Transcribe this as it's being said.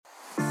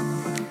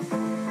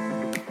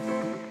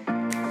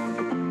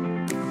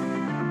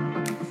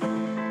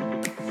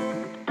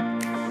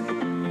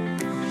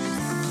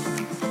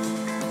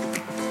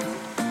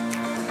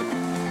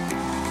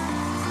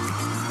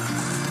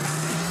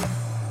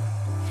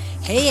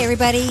Hey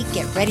everybody,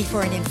 get ready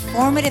for an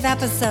informative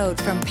episode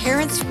from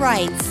Parents'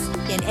 Rights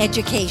in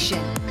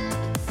Education.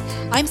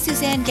 I'm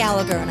Suzanne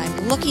Gallagher and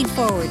I'm looking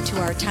forward to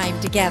our time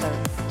together.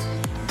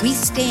 We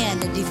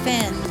stand and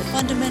defend the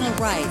fundamental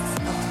rights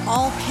of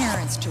all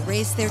parents to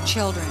raise their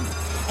children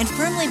and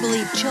firmly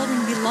believe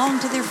children belong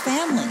to their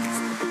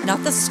families,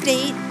 not the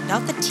state,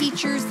 not the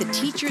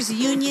teachers'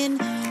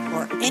 union,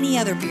 or any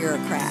other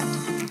bureaucrat.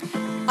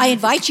 I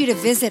invite you to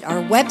visit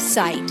our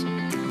website,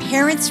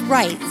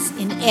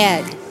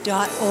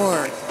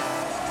 parentsrightsined.org.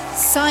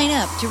 Sign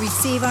up to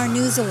receive our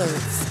news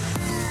alerts.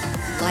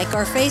 Like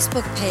our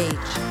Facebook page.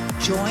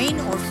 Join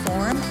or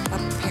form a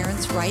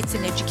Parents' Rights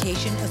in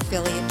Education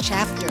affiliate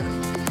chapter.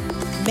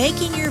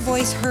 Making your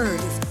voice heard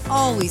is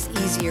always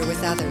easier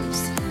with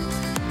others.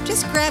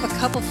 Just grab a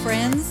couple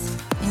friends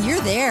and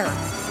you're there.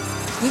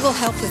 We will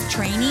help with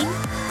training,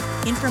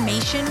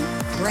 information,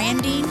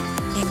 branding,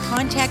 and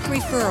contact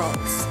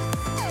referrals.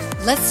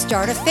 Let's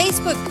start a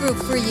Facebook group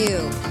for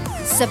you.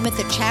 Submit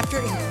the chapter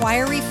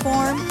inquiry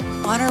form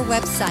on our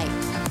website,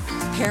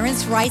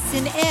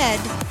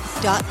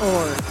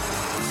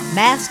 parentsrightsined.org.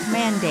 Mask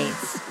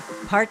Mandates,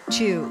 Part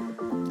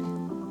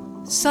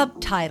 2.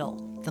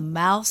 Subtitle, The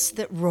Mouse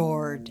That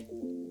Roared.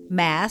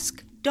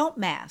 Mask, don't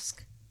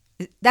mask.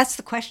 That's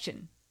the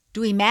question.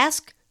 Do we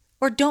mask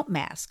or don't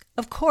mask?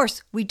 Of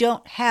course, we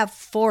don't have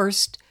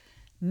forced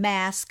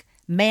mask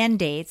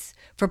mandates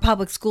for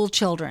public school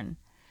children.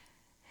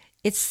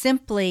 It's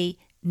simply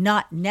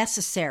not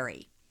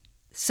necessary.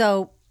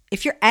 So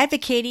if you're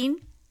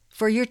advocating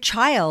for your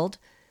child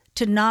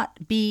to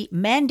not be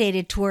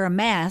mandated to wear a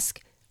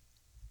mask,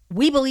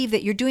 we believe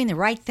that you're doing the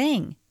right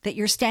thing, that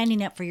you're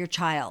standing up for your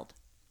child.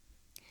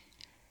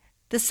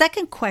 The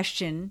second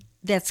question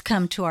that's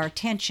come to our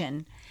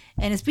attention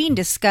and is being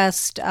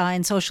discussed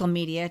in social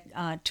media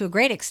to a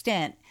great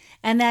extent,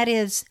 and that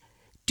is,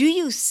 do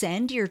you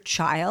send your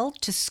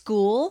child to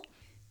school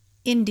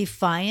in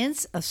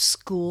defiance of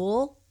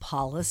school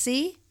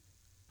policy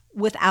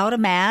without a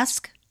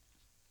mask?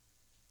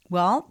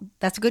 Well,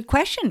 that's a good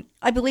question.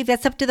 I believe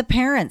that's up to the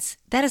parents.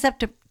 That is up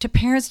to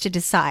parents to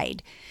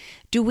decide.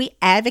 Do we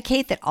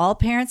advocate that all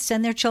parents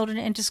send their children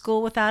into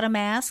school without a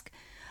mask?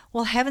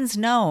 Well, heavens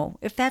no.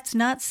 If that's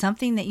not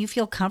something that you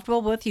feel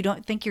comfortable with, you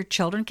don't think your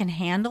children can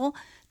handle,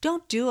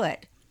 don't do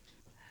it.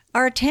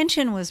 Our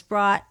attention was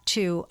brought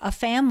to a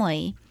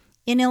family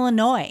in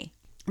Illinois.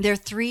 Their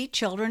 3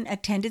 children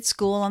attended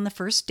school on the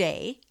first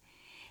day,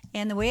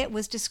 and the way it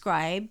was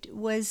described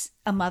was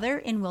a mother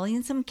in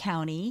Williamson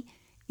County,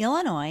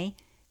 Illinois,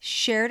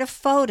 shared a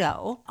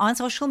photo on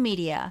social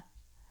media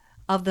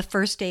of the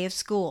first day of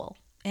school.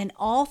 And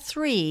all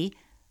 3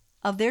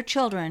 of their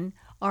children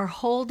are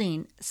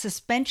holding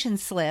suspension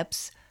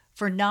slips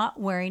for not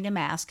wearing a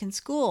mask in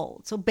school.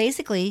 So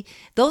basically,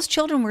 those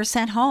children were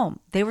sent home.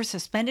 They were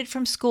suspended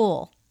from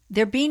school.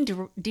 They're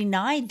being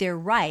denied their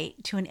right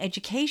to an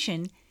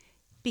education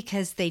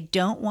because they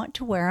don't want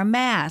to wear a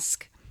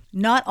mask.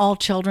 Not all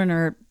children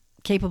are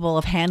capable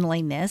of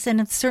handling this,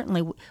 and it's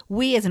certainly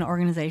we as an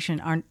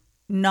organization are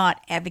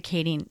not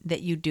advocating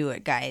that you do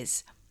it,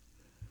 guys.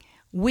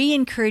 We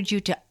encourage you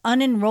to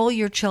unenroll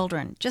your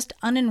children. Just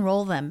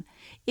unenroll them.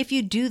 If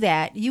you do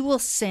that, you will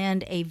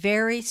send a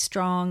very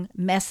strong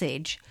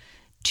message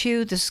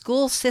to the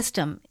school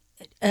system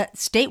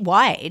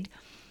statewide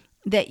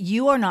that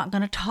you are not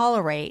going to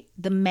tolerate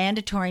the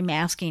mandatory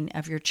masking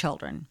of your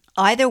children.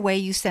 Either way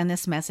you send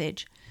this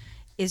message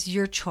is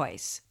your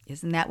choice.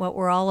 Isn't that what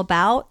we're all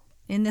about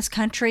in this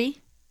country?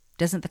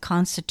 Doesn't the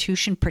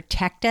Constitution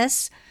protect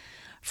us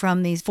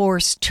from these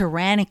forced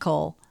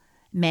tyrannical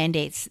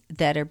mandates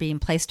that are being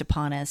placed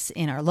upon us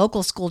in our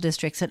local school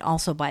districts and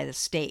also by the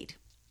state?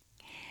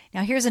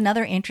 Now, here's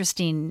another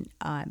interesting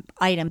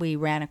item we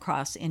ran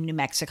across in New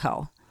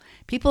Mexico.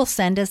 People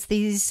send us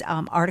these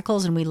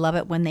articles, and we love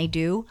it when they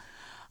do,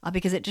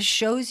 because it just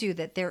shows you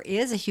that there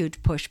is a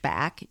huge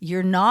pushback.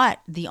 You're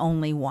not the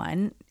only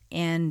one.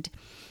 And,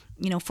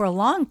 for a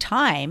long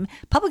time,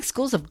 public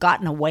schools have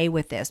gotten away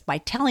with this by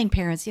telling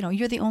parents,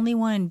 you're the only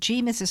one.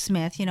 Gee, Mrs.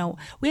 Smith,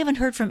 we haven't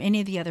heard from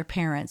any of the other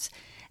parents.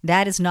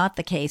 That is not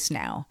the case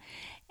now.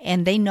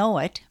 And they know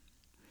it.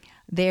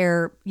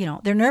 They're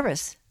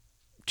nervous.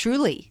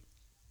 Truly.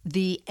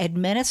 The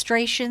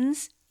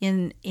administrations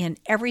in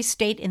every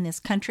state in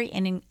this country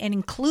and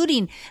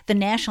including the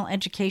National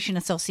Education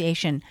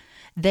Association,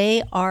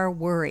 they are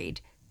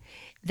worried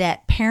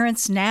that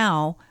parents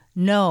now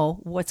know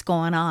what's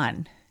going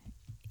on.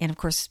 And of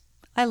course,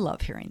 I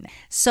love hearing that.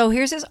 So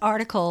here's this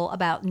article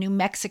about New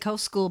Mexico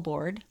School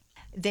Board.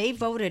 They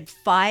voted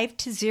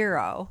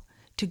 5-0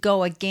 to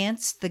go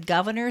against the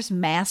governor's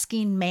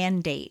masking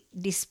mandate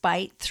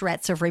despite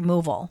threats of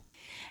removal.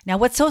 Now,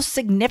 what's so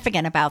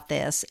significant about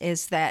this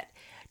is that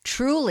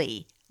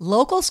truly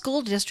local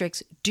school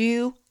districts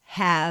do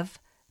have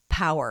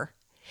power.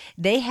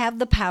 They have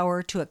the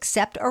power to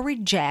accept or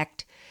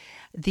reject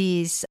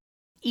these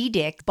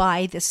edicts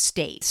by the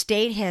state.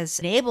 State has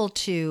been able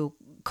to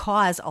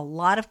cause a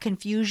lot of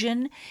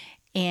confusion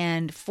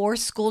and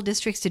force school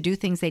districts to do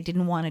things they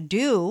didn't want to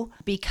do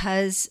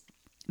because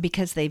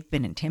because they've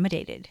been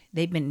intimidated.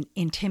 They've been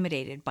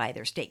intimidated by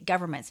their state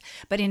governments.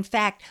 But in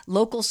fact,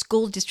 local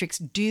school districts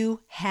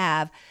do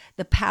have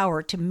the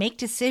power to make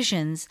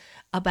decisions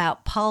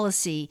about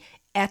policy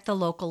at the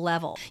local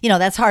level.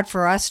 That's hard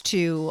for us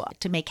to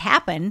make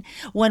happen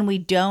when we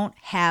don't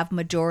have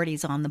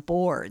majorities on the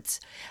boards.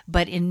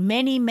 But in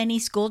many, many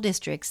school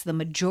districts, the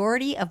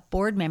majority of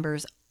board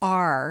members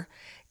are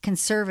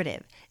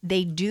conservative.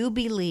 They do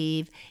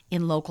believe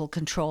in local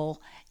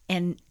control,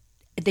 and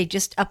they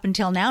just up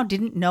until now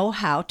didn't know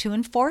how to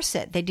enforce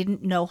it. They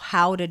didn't know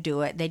how to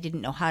do it. They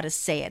didn't know how to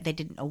say it. They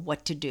didn't know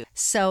what to do.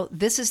 So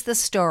this is the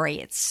story.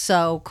 It's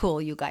so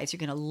cool, you guys. You're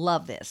going to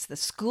love this. The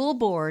school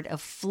board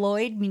of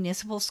Floyd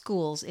Municipal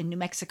Schools in New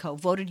Mexico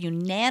voted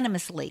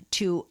unanimously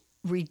to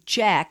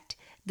reject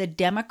the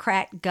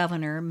Democrat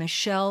Governor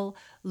Michelle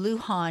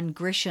Lujan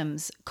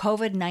Grisham's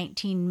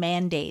COVID-19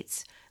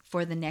 mandates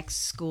for the next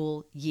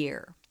school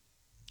year.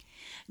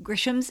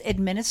 Grisham's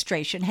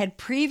administration had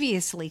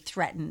previously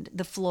threatened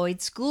the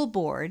Floyd School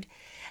Board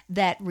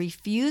that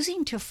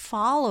refusing to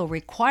follow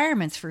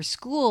requirements for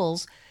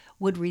schools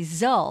would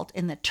result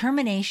in the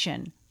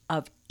termination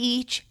of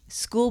each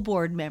school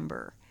board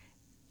member.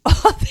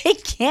 Oh, they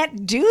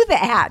can't do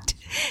that.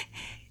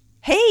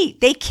 Hey,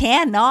 they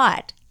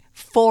cannot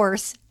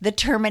force the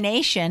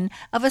termination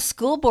of a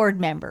school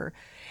board member.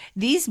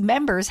 These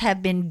members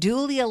have been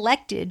duly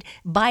elected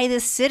by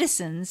the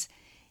citizens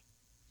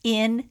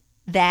in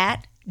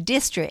that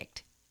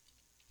district.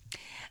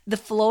 The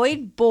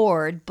Floyd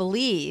board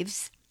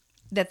believes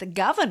that the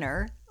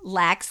governor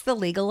lacks the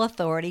legal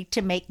authority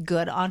to make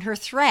good on her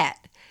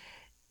threat.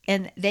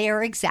 And they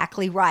are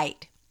exactly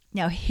right.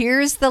 Now,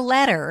 here's the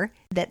letter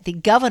that the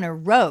governor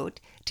wrote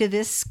to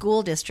this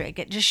school district.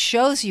 It just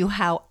shows you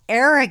how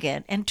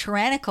arrogant and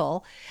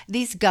tyrannical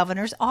these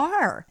governors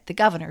are. The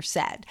governor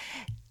said,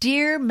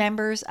 "Dear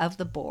members of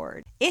the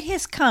board, it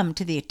has come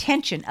to the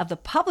attention of the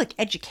Public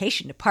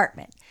Education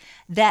Department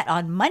that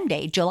on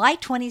Monday, July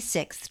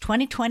 26,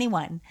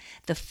 2021,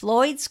 the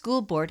Floyd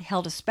School Board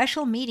held a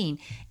special meeting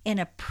and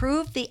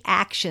approved the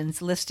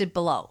actions listed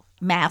below.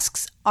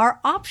 Masks are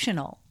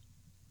optional.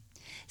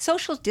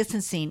 Social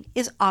distancing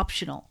is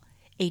optional,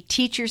 a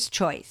teacher's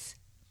choice.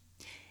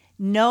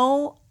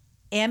 No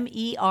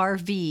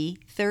MERV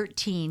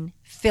 13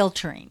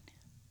 filtering.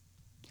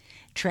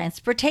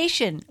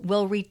 Transportation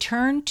will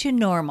return to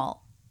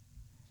normal.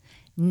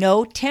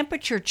 No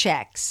temperature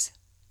checks.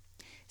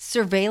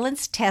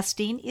 Surveillance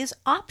testing is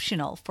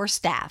optional for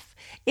staff.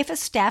 If a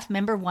staff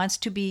member wants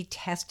to be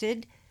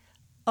tested,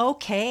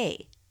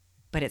 okay,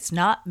 but it's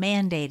not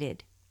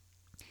mandated.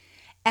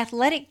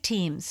 Athletic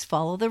teams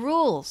follow the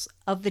rules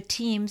of the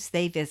teams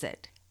they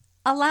visit.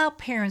 Allow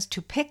parents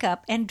to pick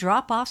up and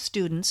drop off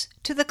students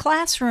to the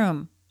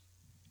classroom.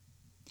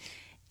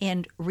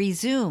 And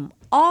resume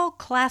all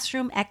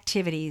classroom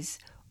activities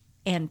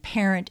and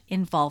parent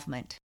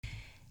involvement."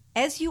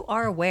 As you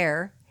are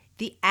aware,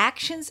 the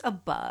actions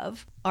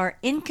above are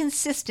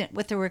inconsistent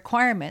with the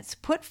requirements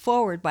put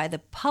forward by the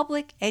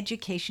Public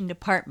Education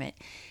Department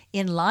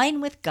in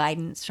line with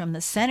guidance from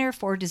the Center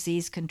for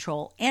Disease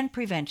Control and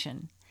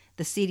Prevention,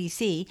 the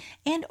CDC,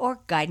 and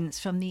or guidance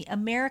from the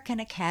American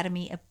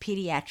Academy of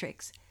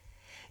Pediatrics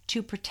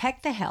to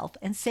protect the health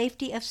and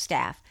safety of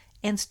staff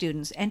and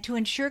students and to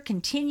ensure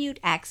continued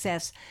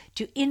access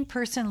to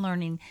in-person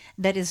learning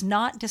that is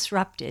not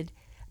disrupted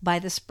by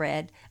the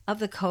spread of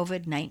the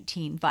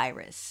COVID-19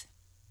 virus.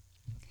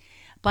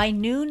 By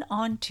noon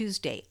on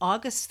Tuesday,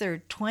 August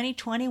 3rd,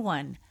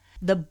 2021,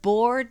 the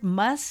board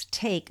must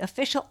take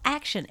official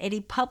action at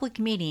a public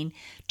meeting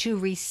to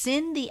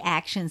rescind the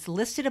actions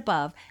listed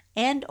above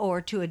and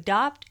or to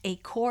adopt a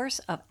course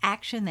of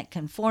action that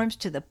conforms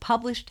to the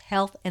published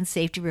health and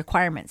safety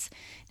requirements.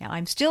 Now,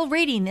 I'm still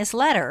reading this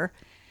letter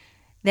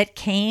that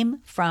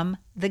came from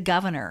the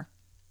governor.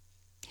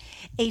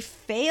 A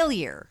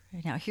failure,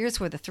 now here's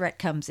where the threat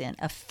comes in,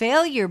 a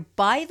failure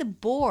by the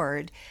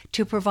board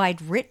to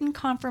provide written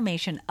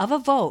confirmation of a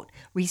vote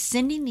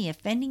rescinding the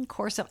offending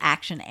course of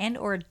action and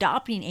or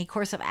adopting a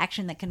course of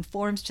action that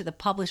conforms to the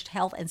published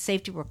health and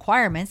safety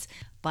requirements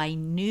by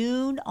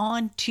noon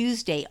on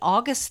Tuesday,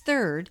 August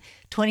 3rd,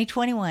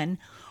 2021,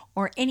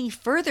 or any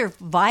further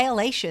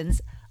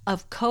violations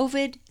of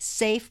COVID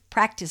safe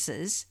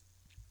practices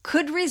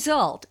could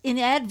result in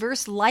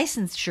adverse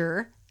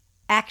licensure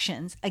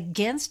actions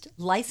against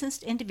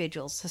licensed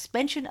individuals,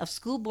 suspension of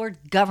school board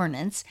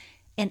governance,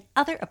 and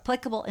other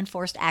applicable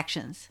enforced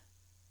actions.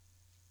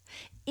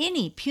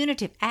 Any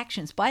punitive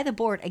actions by the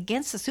board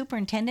against the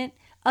superintendent,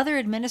 other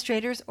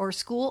administrators, or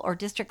school or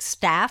district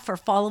staff for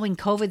following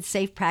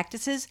COVID-safe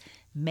practices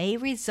may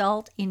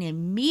result in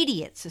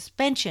immediate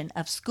suspension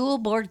of school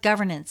board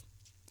governance.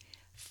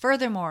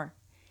 Furthermore,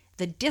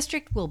 the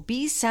district will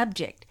be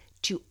subject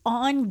to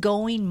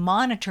ongoing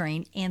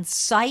monitoring and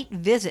site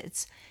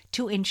visits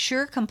to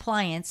ensure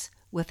compliance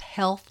with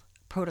health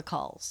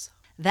protocols.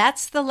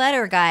 That's the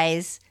letter,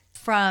 guys,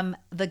 from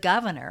the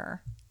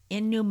governor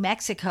in New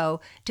Mexico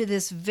to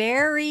this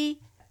very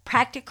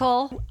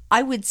practical,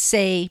 I would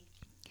say,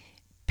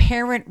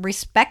 parent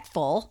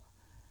respectful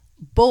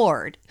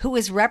board who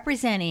is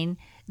representing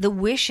the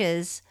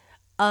wishes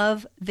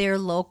of their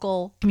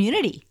local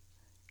community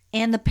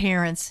and the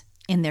parents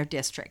in their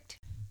district.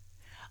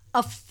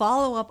 A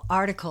follow-up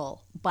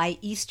article by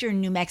Eastern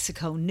New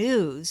Mexico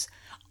News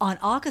on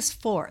August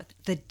 4th,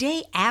 the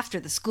day after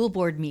the school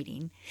board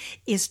meeting,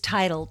 is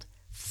titled,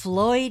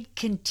 "Floyd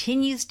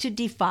Continues to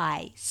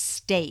Defy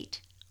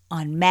State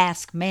on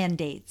Mask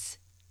Mandates."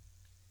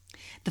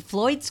 The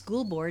Floyd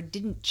School Board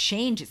didn't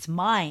change its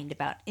mind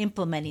about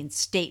implementing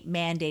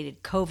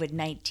state-mandated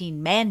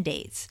COVID-19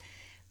 mandates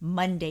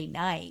Monday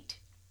night,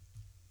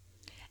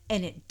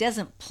 and it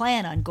doesn't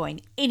plan on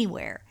going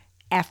anywhere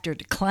after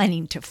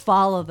declining to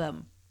follow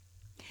them.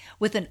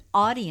 With an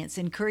audience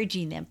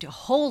encouraging them to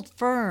hold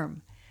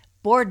firm,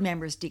 board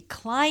members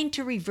declined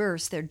to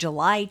reverse their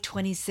July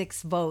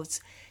 26 votes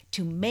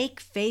to make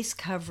face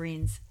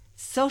coverings,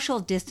 social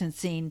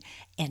distancing,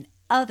 and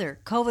other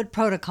COVID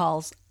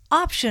protocols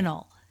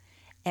optional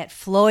at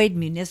Floyd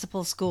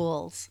Municipal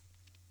Schools.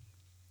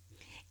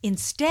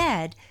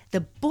 Instead,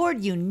 the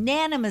board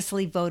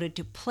unanimously voted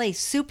to place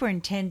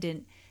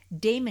Superintendent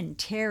Damon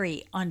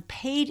Terry on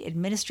paid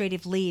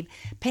administrative leave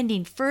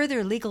pending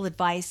further legal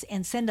advice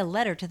and send a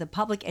letter to the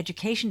Public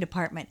Education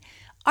Department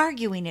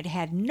arguing it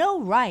had no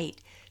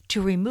right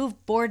to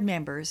remove board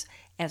members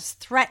as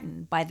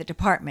threatened by the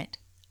department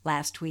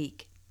last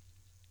week.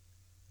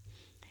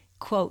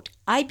 Quote,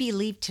 "I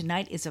believe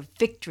tonight is a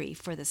victory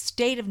for the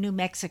state of New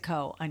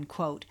Mexico,"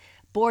 unquote,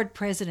 Board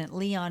President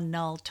Leon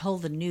Null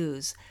told the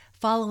News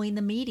following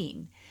the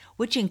meeting,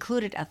 which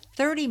included a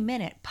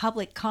 30-minute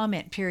public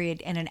comment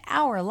period and an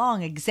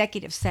hour-long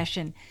executive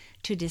session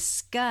to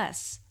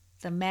discuss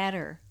the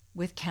matter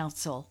with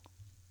council.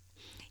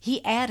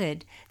 He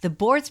added, "The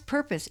board's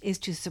purpose is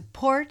to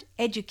support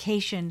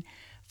education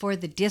for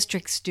the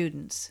district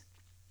students."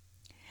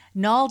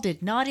 Null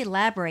did not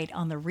elaborate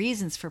on the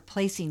reasons for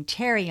placing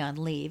Terry on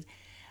leave,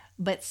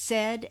 but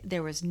said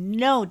there was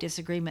no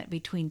disagreement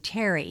between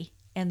Terry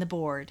and the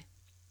board.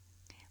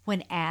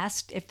 When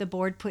asked if the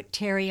board put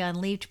Terry on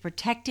leave to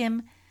protect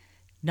him,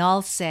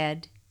 Null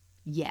said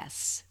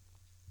yes.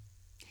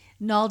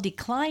 Null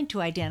declined to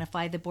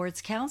identify the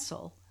board's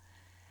counsel,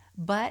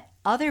 but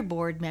other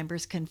board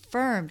members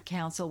confirmed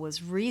counsel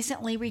was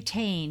recently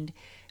retained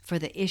for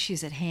the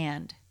issues at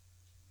hand.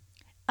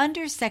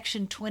 Under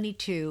Section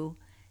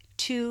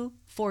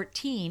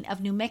 22-214 of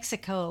New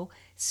Mexico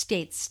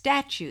state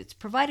statutes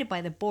provided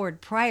by the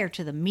board prior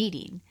to the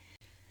meeting,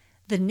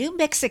 the New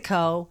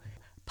Mexico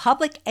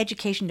Public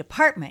Education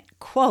Department,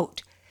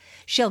 quote,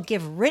 "shall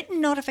give written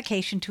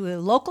notification to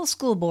a local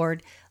school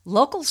board,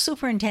 local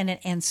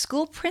superintendent, and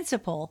school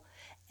principal,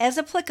 as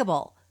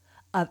applicable,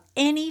 of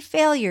any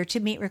failure to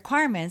meet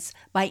requirements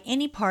by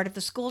any part of the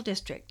school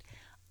district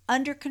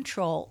under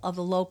control of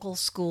the local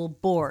school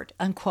board,"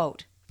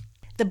 unquote.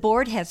 The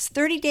board has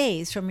 30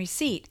 days from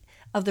receipt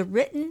of the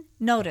written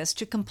notice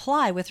to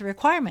comply with the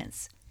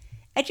requirements.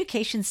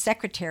 Education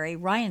Secretary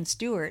Ryan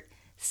Stewart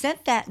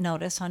sent that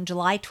notice on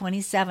July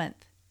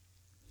 27th.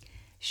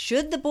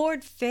 Should the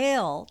board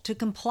fail to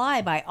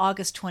comply by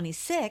August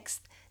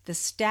 26th, the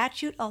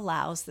statute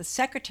allows the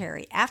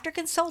secretary, after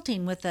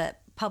consulting with the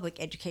Public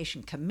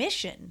Education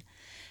Commission,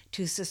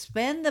 to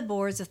suspend the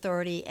board's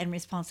authority and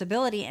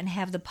responsibility and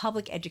have the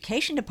Public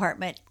Education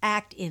Department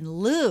act in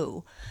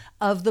lieu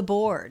of the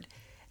board.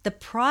 The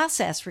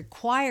process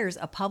requires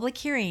a public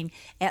hearing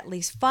at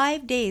least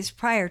 5 days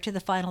prior to the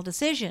final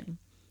decision,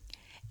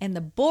 and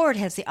the board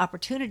has the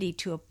opportunity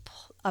to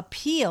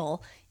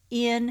appeal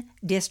in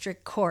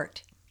district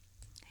court.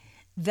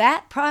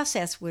 That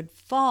process would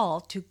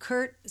fall to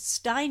Kurt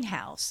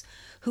Steinhaus,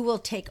 who will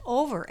take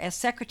over as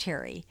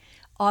secretary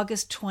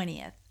August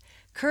 20th.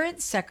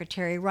 Current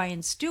Secretary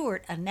Ryan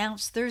Stewart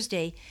announced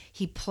Thursday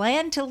he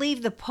planned to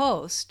leave the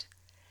post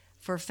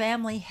for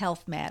family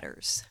health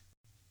matters.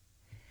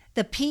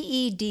 The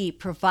PED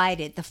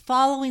provided the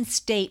following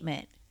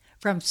statement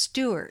from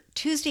Stewart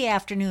Tuesday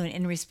afternoon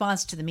in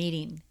response to the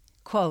meeting.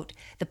 Quote,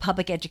 "The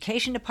Public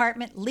Education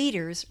Department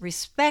leaders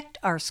respect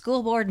our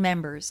school board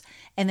members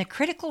and the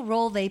critical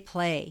role they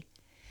play.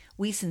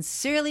 We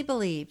sincerely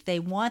believe they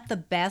want the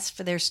best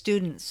for their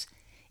students.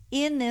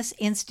 In this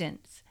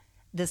instance,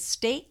 the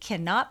state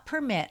cannot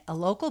permit a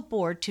local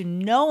board to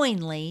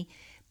knowingly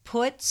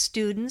put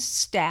students,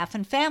 staff,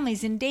 and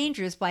families in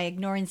dangers by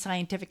ignoring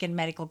scientific and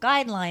medical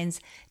guidelines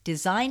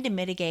designed to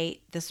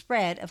mitigate the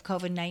spread of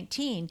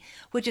COVID-19,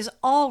 which has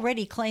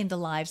already claimed the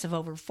lives of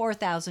over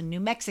 4,000 New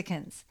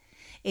Mexicans.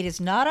 It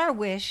is not our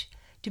wish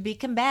to be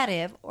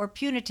combative or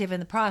punitive in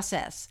the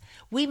process.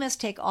 We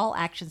must take all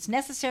actions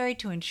necessary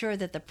to ensure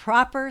that the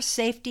proper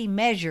safety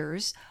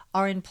measures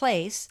are in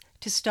place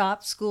to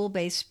stop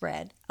school-based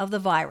spread of the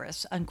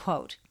virus,"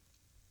 unquote.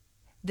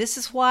 This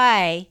is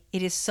why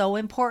it is so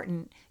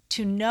important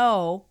to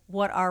know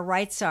what our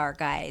rights are,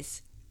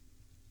 guys.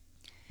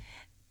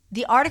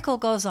 The article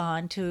goes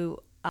on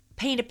to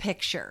paint a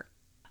picture.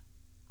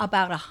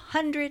 About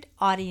 100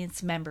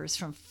 audience members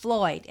from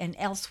Floyd and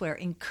elsewhere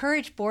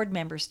encouraged board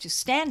members to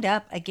stand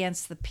up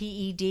against the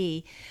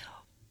PED,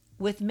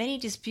 with many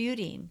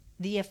disputing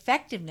the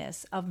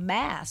effectiveness of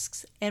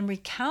masks and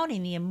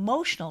recounting the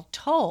emotional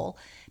toll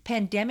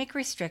pandemic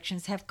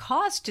restrictions have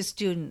caused to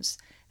students,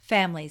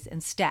 families,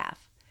 and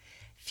staff.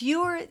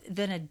 Fewer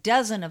than a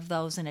dozen of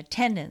those in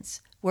attendance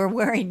were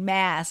wearing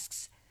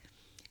masks.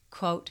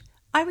 Quote,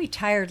 "I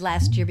retired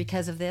last year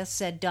because of this,"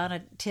 said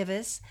Donna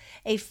Tivis,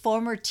 a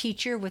former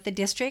teacher with the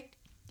district.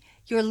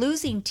 "You're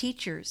losing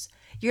teachers.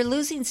 You're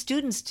losing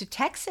students to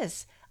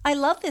Texas. I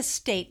love this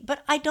state,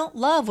 but I don't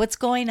love what's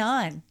going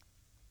on."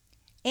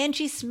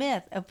 Angie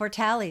Smith of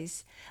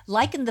Portales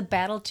likened the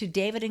battle to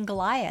David and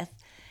Goliath,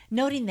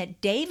 noting that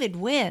David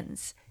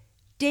wins.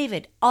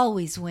 David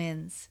always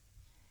wins.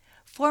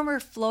 Former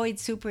Floyd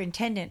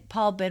Superintendent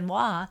Paul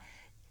Benoit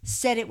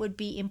said it would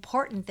be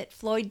important that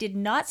Floyd did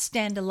not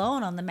stand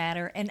alone on the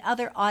matter, and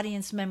other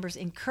audience members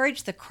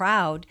encouraged the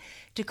crowd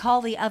to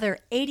call the other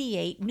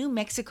 88 New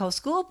Mexico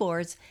school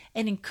boards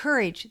and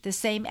encourage the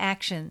same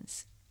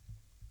actions.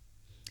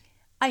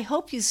 "I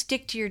hope you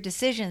stick to your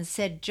decisions,"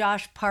 said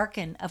Josh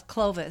Parkin of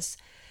Clovis,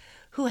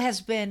 who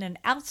has been an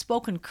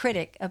outspoken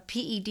critic of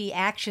PED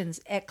actions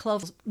at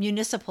Clovis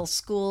Municipal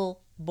School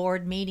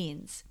Board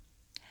meetings.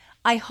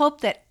 "I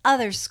hope that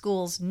other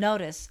schools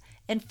notice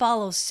and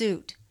follow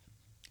suit."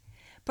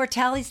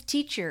 Portales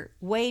teacher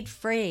Wade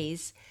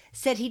Fraze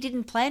said he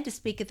didn't plan to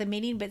speak at the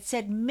meeting, but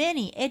said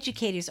many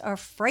educators are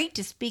afraid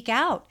to speak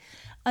out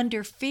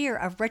under fear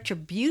of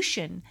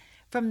retribution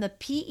from the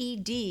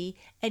PED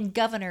and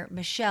Governor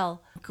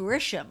Michelle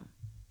Grisham.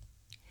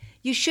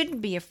 "You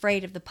shouldn't be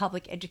afraid of the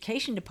public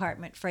education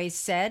department," Fraze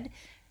said.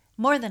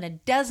 More than a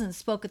dozen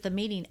spoke at the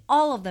meeting,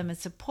 all of them in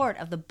support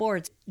of the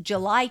board's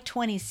July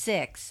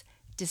 26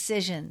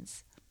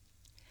 decisions.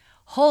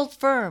 "Hold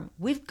firm,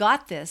 we've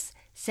got this,"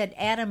 said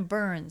Adam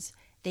Burns.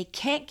 "They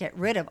can't get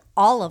rid of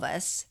all of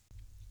us."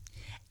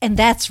 And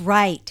that's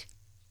right.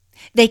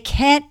 They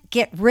can't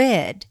get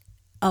rid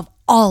of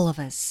all of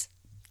us,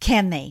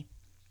 can they?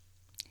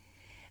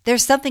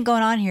 There's something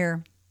going on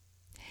here,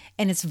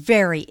 and it's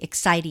very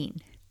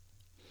exciting.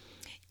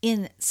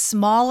 In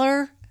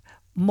smaller,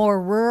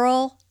 more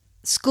rural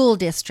school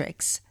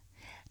districts,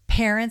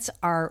 parents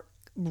are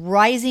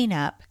rising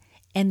up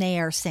and they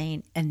are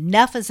saying,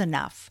 enough is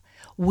enough.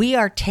 We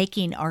are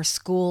taking our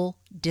school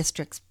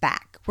districts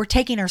back. We're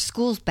taking our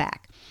schools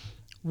back.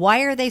 Why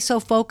are they so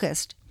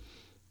focused?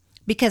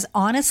 Because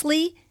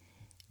honestly,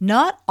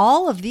 not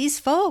all of these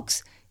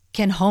folks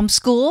can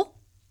homeschool.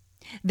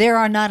 There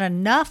are not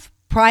enough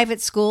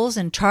private schools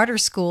and charter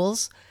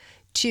schools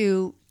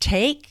to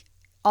take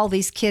all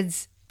these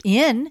kids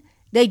in.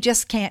 They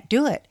just can't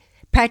do it.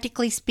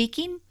 Practically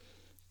speaking,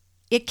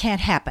 it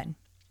can't happen.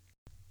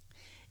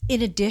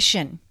 In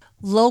addition,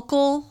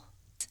 local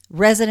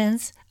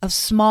residents of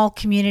small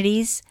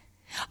communities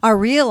are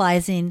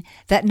realizing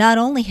that not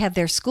only have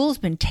their schools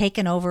been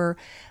taken over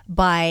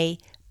by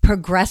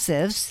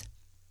progressives,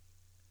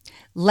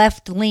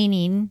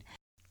 left-leaning,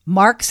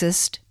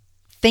 Marxist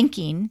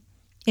thinking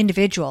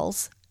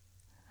individuals,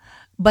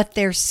 but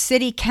their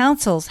city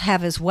councils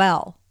have as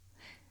well.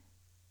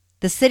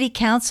 The city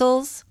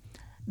councils,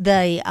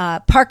 the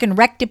park and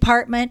rec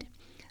department,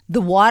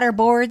 the water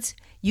boards,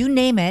 you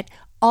name it,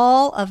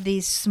 all of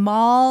these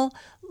small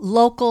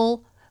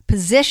local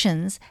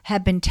positions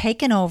have been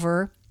taken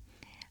over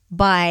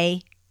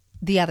by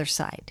the other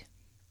side.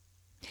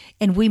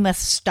 And we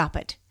must stop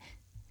it.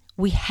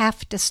 We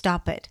have to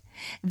stop it.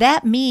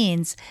 That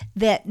means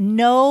that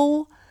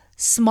no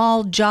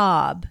small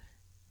job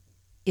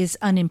is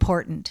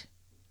unimportant.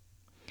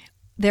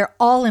 They're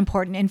all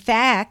important. In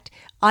fact,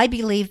 I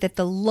believe that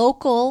the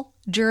local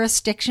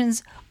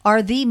jurisdictions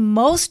are the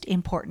most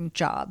important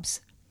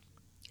jobs.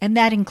 And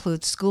that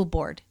includes school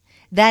board.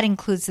 That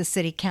includes the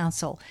city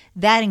council.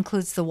 That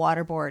includes the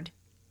water board.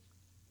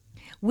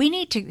 We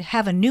need to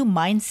have a new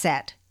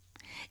mindset.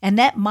 And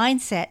that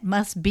mindset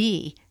must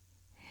be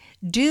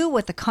do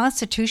what the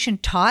Constitution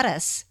taught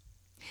us.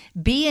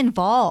 Be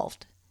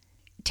involved.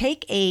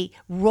 Take a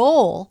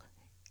role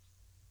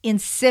in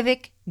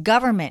civic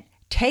government.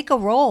 Take a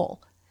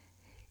role.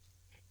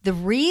 The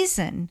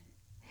reason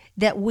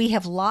that we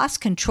have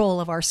lost control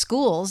of our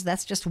schools,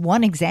 that's just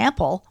one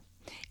example,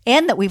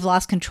 and that we've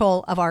lost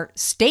control of our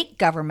state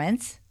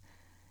governments,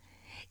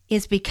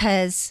 is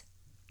because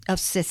of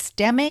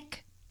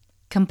systemic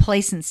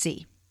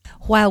complacency.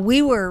 While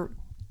we were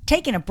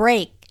taking a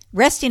break,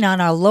 resting on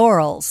our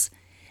laurels,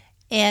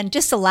 and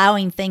just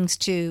allowing things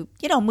to,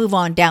 move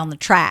on down the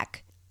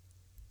track,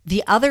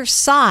 the other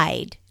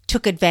side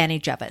took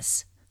advantage of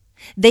us.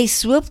 They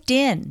swooped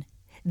in.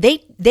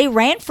 They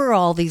ran for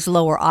all these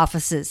lower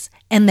offices,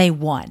 and they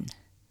won.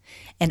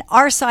 And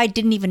our side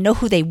didn't even know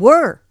who they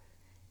were.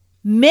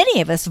 Many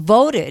of us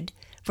voted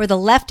for the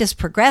leftist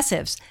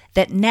progressives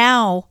that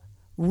now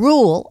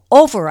rule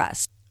over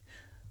us.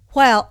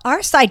 While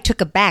our side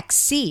took a back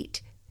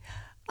seat,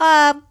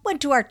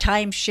 went to our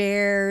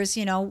timeshares,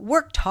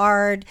 worked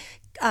hard,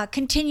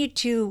 continued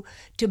to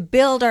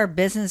build our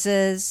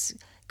businesses,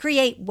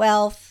 create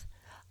wealth,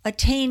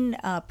 attain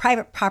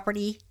private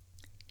property.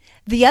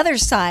 The other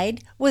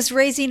side was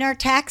raising our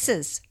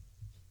taxes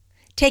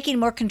taking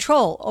more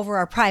control over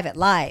our private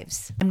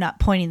lives. I'm not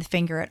pointing the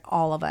finger at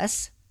all of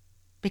us,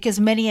 because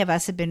many of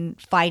us have been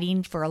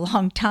fighting for a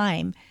long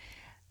time.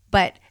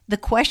 But the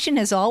question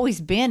has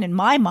always been, in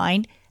my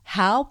mind,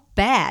 how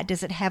bad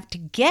does it have to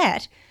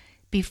get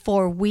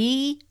before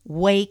we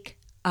wake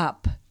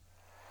up?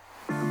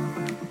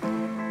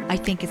 I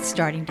think it's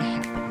starting to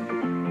happen.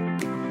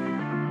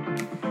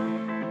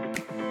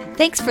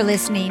 Thanks for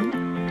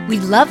listening.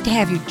 We'd love to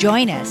have you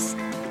join us.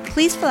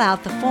 Please fill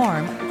out the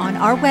form on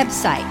our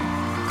website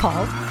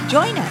called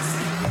Join Us.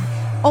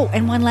 Oh,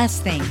 and one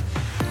last thing.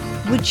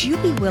 Would you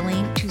be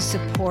willing to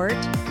support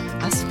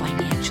us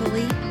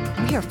financially?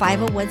 We are a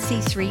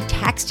 501c3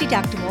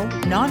 tax-deductible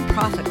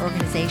nonprofit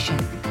organization.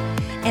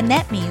 And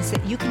that means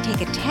that you can take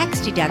a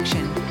tax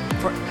deduction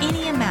for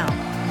any amount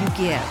you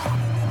give.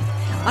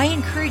 I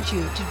encourage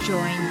you to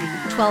join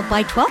the 12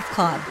 by 12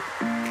 Club.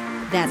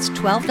 That's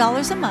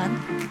 $12 a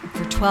month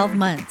for 12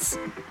 months.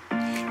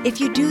 If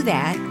you do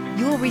that,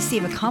 you will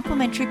receive a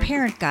complimentary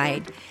parent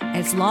guide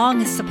as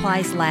long as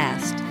supplies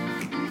last.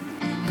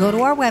 Go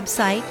to our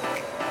website,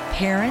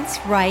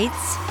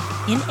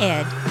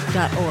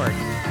 parentsrightsined.org,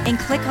 and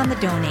click on the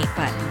donate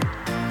button.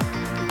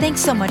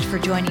 Thanks so much for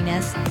joining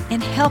us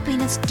and helping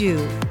us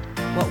do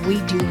what we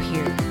do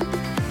here.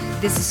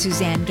 This is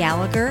Suzanne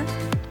Gallagher,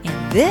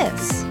 and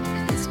this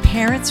is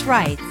Parents'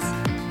 Rights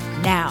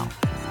Now.